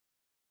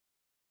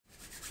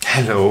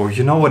Hello,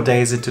 you know what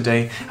day is it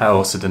today? I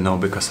also don't know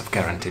because of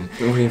quarantine.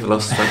 We've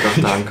lost track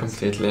of time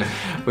completely.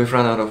 We've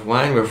run out of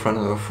wine, we've run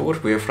out of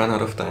food, we've run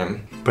out of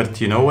time.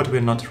 But you know what?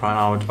 We're not run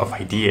out of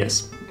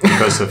ideas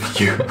because of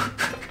you.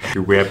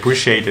 We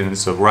appreciate it, and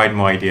so write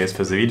more ideas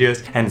for the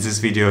videos. And this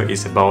video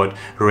is about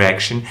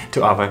reaction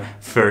to our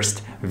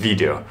first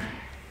video.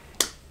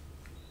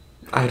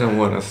 I don't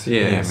want to see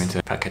it. Yeah, me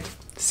too. Fuck it.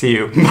 See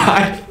you.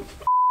 Bye.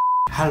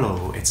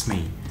 Hello, it's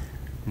me.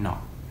 No,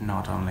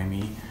 not only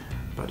me,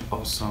 but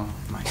also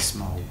my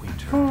small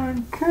winter. Oh my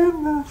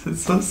goodness,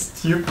 it's so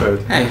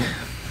stupid. Hey,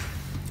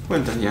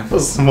 Winter here. A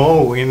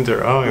small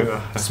winter, oh my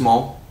god.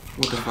 Small?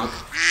 What the fuck?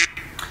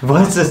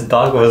 What this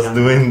dog was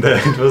doing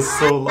there? It was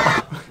so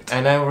loud.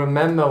 And I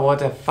remember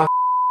what a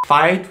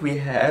fight we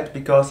had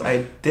because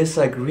I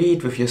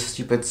disagreed with your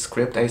stupid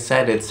script. I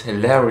said it's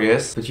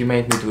hilarious, but you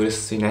made me do this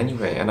scene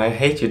anyway, and I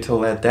hate you till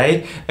that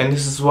day, and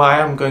this is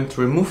why I'm going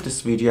to remove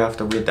this video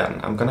after we're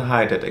done. I'm gonna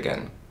hide it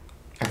again.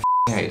 I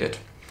hate it.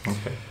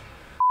 Okay.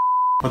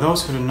 For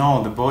those who don't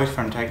know, the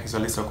boyfriend tag is a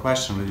list of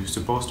questions that you're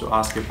supposed to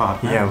ask your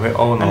partner. Yeah, we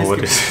all know what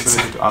it is. It's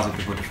the to other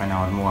people to find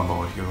out more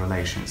about your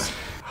relations.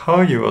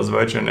 How you was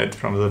watching it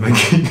from the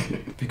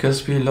beginning?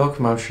 Because we look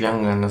much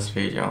younger in this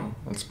video.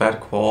 It's bad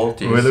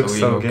quality. We look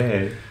so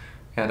gay.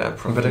 Yeah, that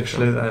but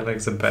actually I like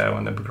the bear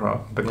on the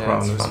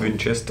background with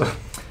Winchester.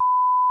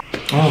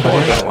 Oh,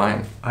 but that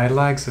wine. I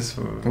like this.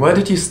 Where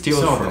did you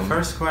steal it from? The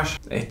first question.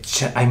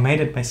 I made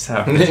it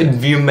myself.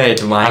 You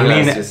made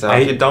wine yourself.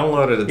 You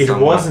downloaded it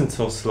somewhere. It wasn't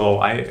so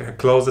slow. I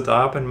close it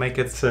up and make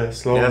it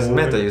slow. It doesn't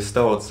matter, you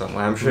stole it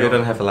somewhere. I'm sure you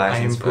don't have a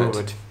license for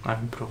it. I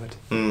improve it.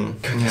 Yeah,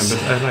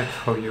 but I like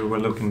how you were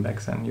looking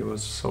back then. You were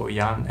so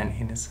young and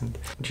innocent.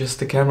 Just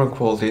the camera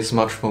quality is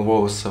much more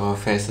worse, so our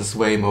face is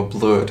way more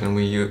blurred and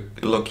we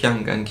look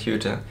younger and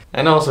cuter.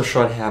 And also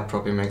short hair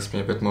probably makes me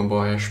a bit more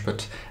boyish,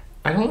 but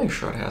I don't like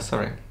short hair,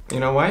 sorry.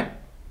 You know why?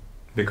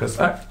 Because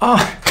That's why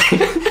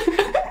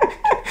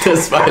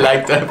I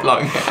like to have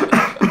long hair.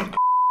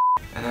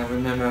 And I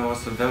remember it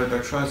was a very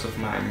bad choice of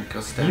mine,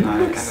 because then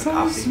I ended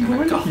up being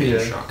in a coffee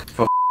shock.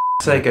 For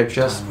sake, I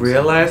just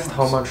realized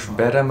how much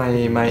better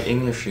my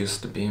English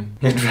used to be.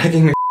 You're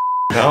dragging me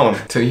down.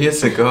 2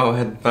 years ago I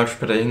had much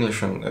better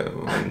English when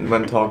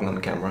talking on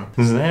camera.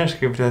 Знаешь,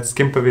 когда с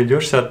кем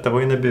поведешься, от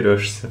того и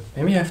наберешься.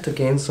 Maybe I have to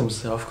gain some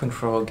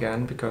self-control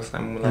again, because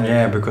I'm like...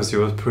 Yeah, because you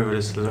were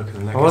previously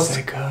looking like a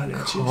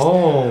psychologist.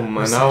 Calm,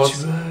 and I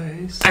was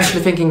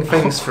actually thinking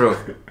things through.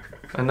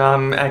 And now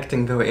I'm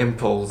acting very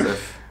impulsive.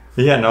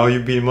 Yeah, now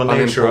you be more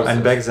natural,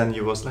 and back then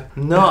you was like...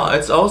 No,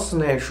 it's also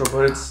natural,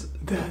 but it's...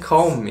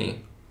 calm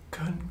me.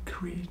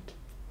 Concrete.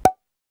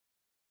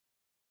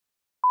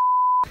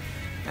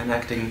 And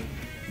acting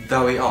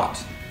very odd.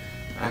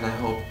 And I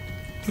hope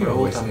for the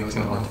whole time you will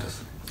not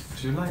notice.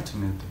 Did you lie to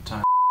me at the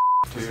time?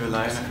 Do you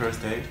lie on a first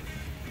date?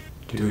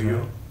 Do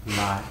you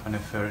lie on a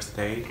first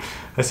date?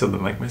 I still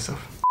don't like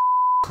myself.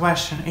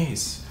 Question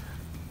is,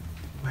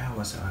 where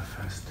was our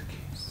first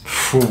kiss?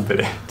 Foo,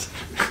 блять.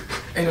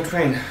 In a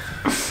train.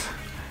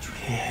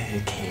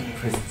 Okay.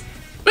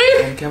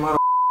 Camera.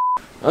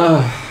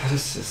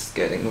 This is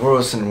getting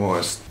worse and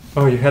worse.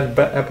 Oh, you had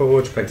Apple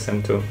Watch back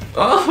then too.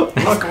 Oh,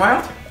 Oscar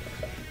Wilde?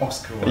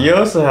 Oscar Wilde. You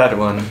also had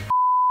one.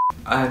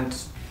 And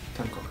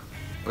Tim Cook.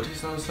 But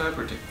he's not a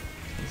celebrity.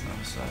 He's not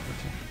a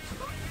celebrity.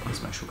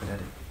 He's my sugar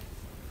daddy.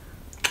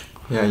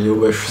 Yeah, you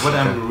wish. What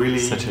I'm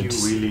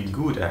really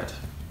good at.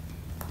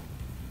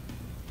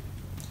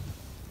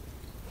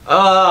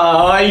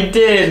 Oh, I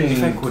didn't!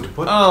 If I could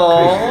put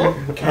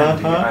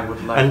candy, I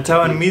would like and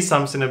telling me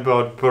something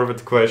about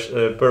pervert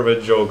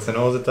jokes, and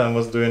all the time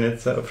was doing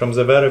it from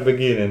the very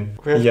beginning.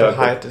 We have to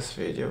hide this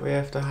video, we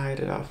have to hide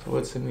it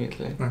afterwards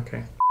immediately.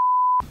 Okay.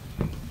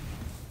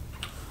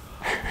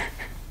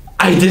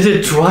 I did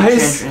it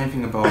twice? You can't change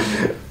anything about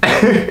me.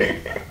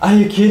 Are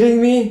you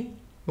kidding me?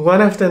 One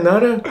after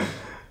another?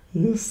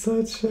 You're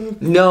such a...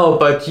 No,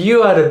 but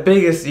you are the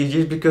biggest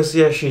idiot, because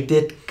yeah, you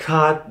didn't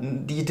cut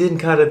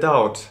it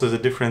out. So the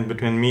difference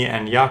between me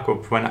and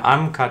Jakub, when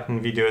I'm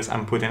cutting videos,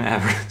 I'm putting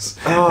average.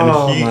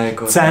 Oh, and he my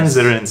God.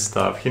 censoring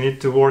stuff. He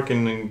need to work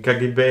in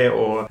KGB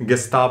or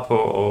Gestapo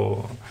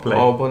or...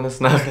 Oh,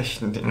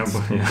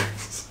 Bundesnachrichtendienst. No, yeah.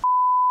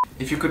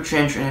 If you could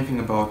change anything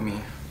about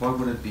me, what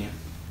would it be?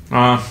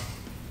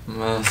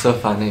 So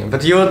funny.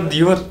 But you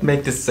would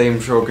make the same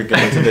joke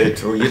again today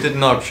too. You did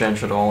not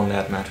change at all in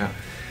that matter.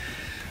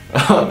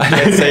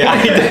 Let's say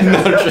I did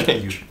not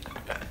change.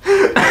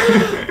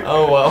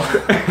 Oh well.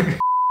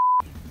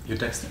 You're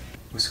texting.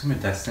 With whom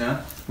you're texting,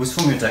 huh? With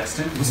whom you're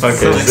texting?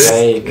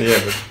 Okay, yeah,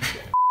 but...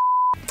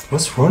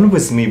 What's wrong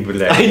with me,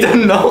 Black? I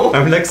don't know.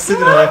 I'm like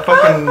sitting on a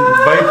fucking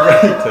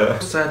vibrator.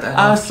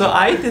 So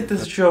I did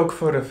this joke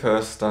for the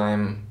first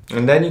time.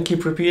 And then you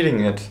keep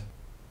repeating it.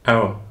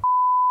 Oh.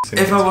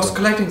 If I was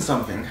collecting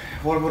something,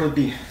 what would it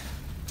be?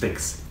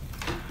 Dicks.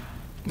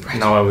 Right.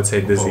 Now I would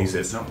say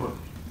diseases. No,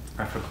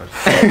 I forgot.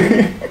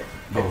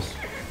 Balls.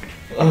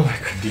 Oh my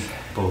god. Deep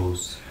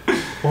balls.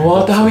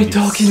 What are we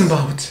talking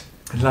about?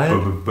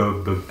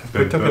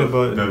 We're talking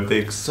about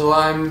dicks. So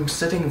I'm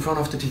sitting in front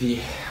of the TV.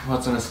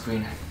 What's on the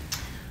screen?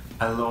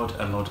 a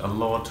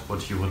lot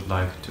what you would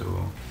like to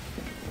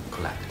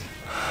collect.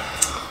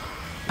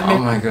 Oh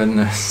my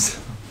goodness.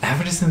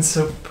 Everything's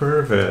so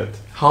perfect.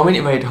 How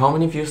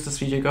many views this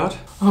video got?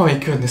 Oh my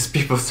goodness,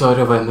 people saw it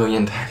over 1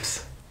 million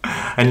times.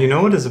 And you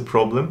know what is a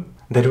problem?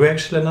 That we're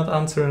actually not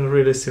answering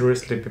really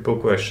seriously people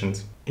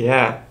questions.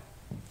 Yeah.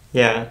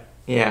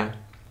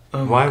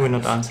 Why we're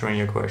not answering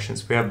your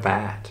questions? We are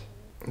bad.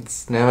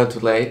 It's never too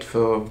late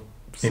for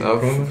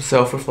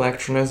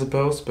self-reflection, I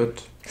suppose,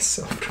 but...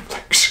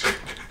 Self-reflection.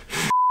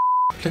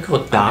 Look how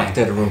dark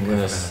that room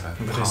is.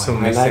 But there's so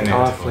I like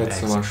our flat flat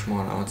so much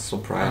more now, it's so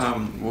bright.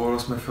 What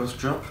was my first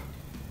job?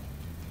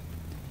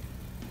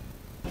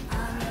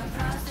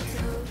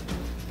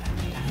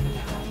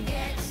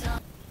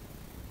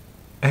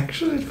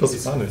 Actually, it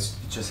was funny.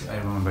 Just I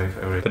remember if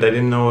every. But I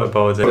didn't know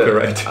about the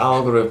copyright.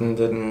 Algorithm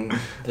didn't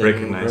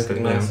recognize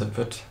it,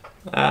 but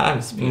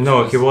I'm speechless.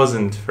 No, he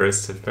wasn't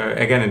first.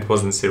 Again, it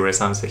wasn't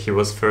serious answer. He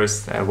was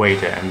first a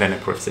waiter and then a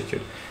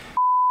prostitute.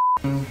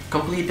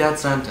 Complete that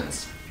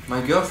sentence.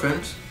 My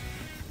girlfriend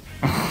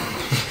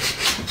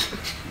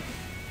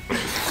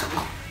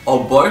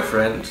or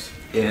boyfriend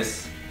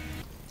is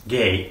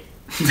gay.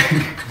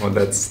 Well,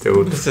 that's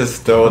still. This is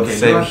still the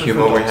same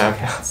humor we have.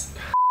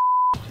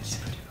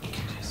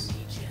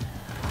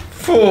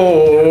 But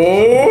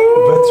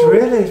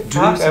really,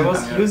 fuck, I was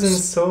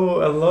using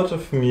a lot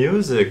of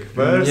music.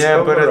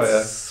 Yeah, but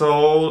it's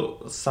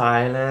so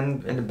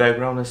silent and the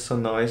background is so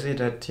noisy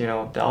that, you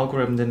know, the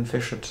algorithm didn't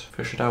fish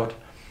it out.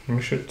 We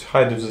should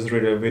hide this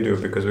video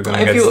because we're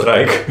gonna get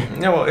strike.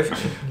 Yeah,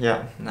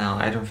 well, no,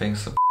 I don't think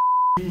so.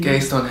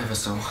 Gays don't have a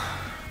soul.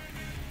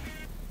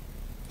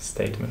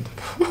 Statement.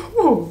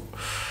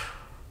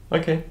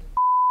 Okay.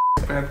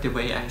 Describe the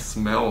way I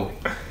smell.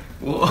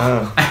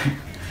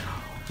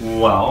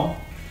 Well,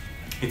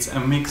 it's a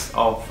mix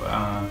of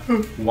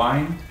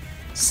wine,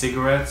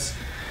 cigarettes,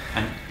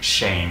 and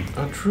shame.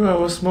 Oh, true. I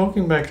was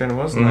smoking back then,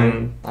 wasn't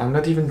I? I'm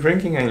not even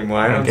drinking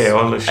anymore.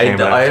 Only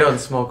shame. I don't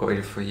smoke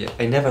already for years.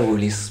 I never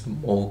really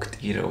smoked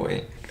either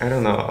way. I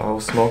don't know. I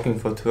was smoking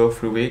for 2 or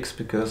 3 weeks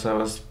because I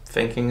was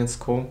thinking it's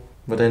cool,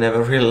 but I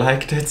never really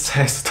liked it,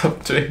 so I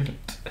stopped doing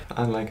it.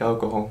 Unlike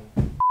alcohol.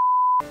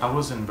 I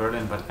was in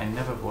Berlin, but I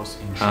never was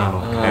in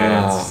trouble.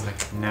 It's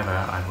like never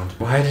I would.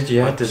 Why did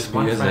you add this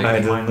music? I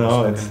don't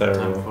know, it's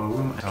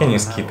terrible. Can you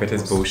skip it?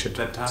 It's bullshit.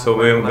 So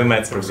we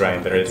met through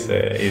Grindr, it's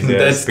easier.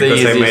 That's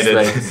because the I made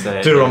easiest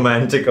it too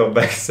romantic of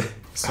backstage.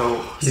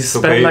 So you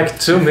spent like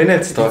 2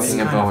 minutes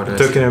talking about it.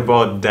 Talking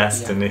about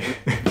destiny.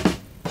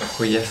 Oh,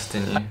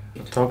 destiny.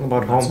 Talking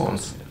about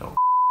hormones.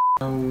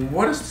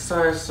 What is the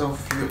size of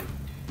you?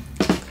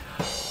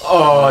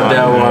 Oh,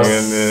 that was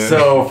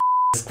so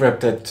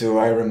scripted too,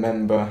 I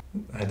remember.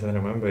 I don't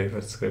remember if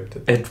it's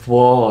scripted. It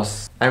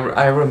was.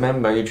 I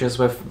remember you just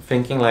were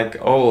thinking like,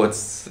 oh,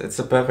 it's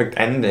a perfect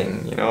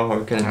ending, you know, how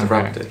you can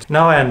interrupt it.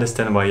 Now I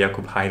understand why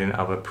Jakub hid in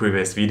our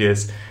previous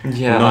videos.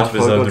 Yeah, not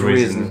without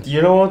reason.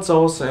 You know what's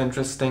also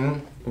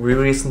interesting? We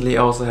recently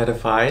also had a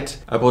fight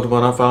about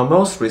one of our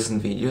most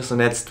recent videos, and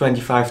that's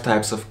 25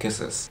 types of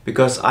kisses.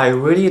 Because I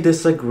really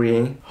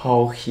disagree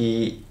how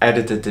he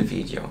edited the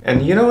video.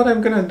 And you know what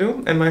I'm gonna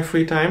do in my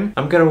free time?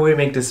 I'm gonna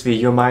remake this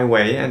video my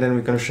way, and then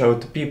we're gonna show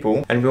it to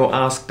people, and we'll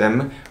ask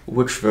them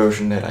which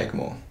version they like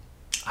more.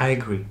 I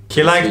agree.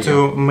 He liked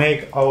to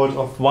make out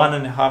of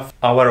 1.5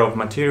 hour of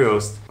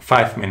materials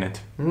 5 minutes.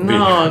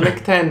 No,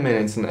 like 10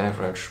 minutes on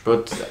average,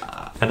 but...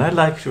 and I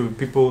like to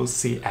people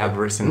see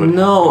everything.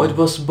 No, it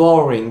was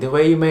boring. The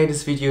way you made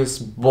this video is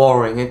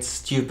boring. It's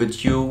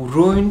stupid. You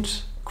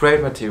ruined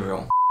great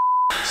material.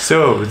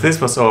 So, this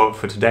was all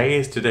for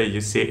today. Today you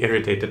see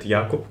irritated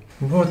Jakub.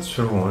 What's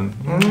wrong?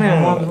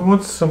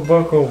 What's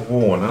tobacco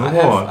want?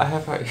 I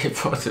have an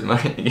earpod in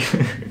my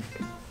ear.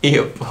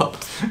 AirPod.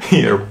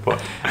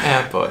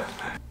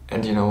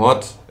 And you know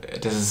what?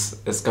 This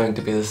is going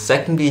to be the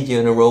second video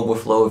in a row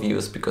with low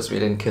views because we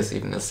didn't kiss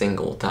even a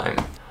single time.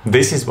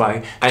 This is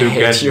why I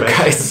hate you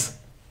guys.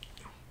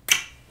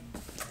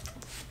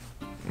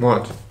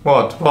 What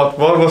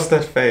was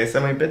that face?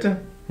 Am I bitter?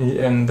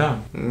 Yeah, and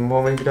done.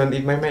 Well, maybe don't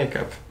eat my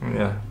makeup.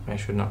 Yeah, I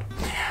should not.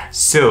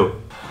 So,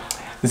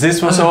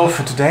 this was all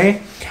for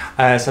today.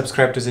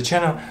 Subscribe to the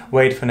channel,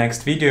 wait for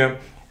next video.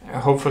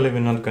 Hopefully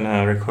we're not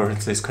gonna record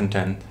this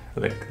content,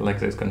 like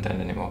this content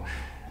anymore.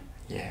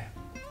 Yeah.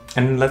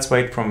 And let's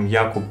wait from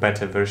Jakub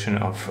better version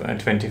of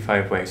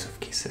 25 ways of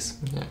kisses.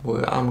 Yeah,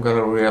 well, I'm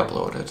gonna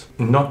re-upload it.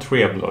 Not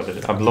re-upload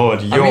it,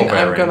 upload your variant.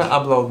 I'm gonna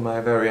upload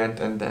my variant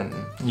and then...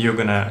 You're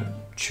gonna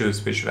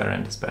choose which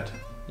variant is better.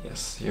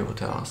 Yes, you will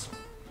tell us.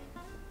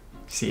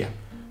 See ya.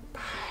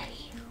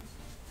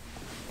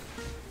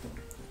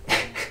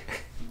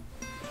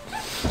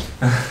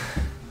 Bye.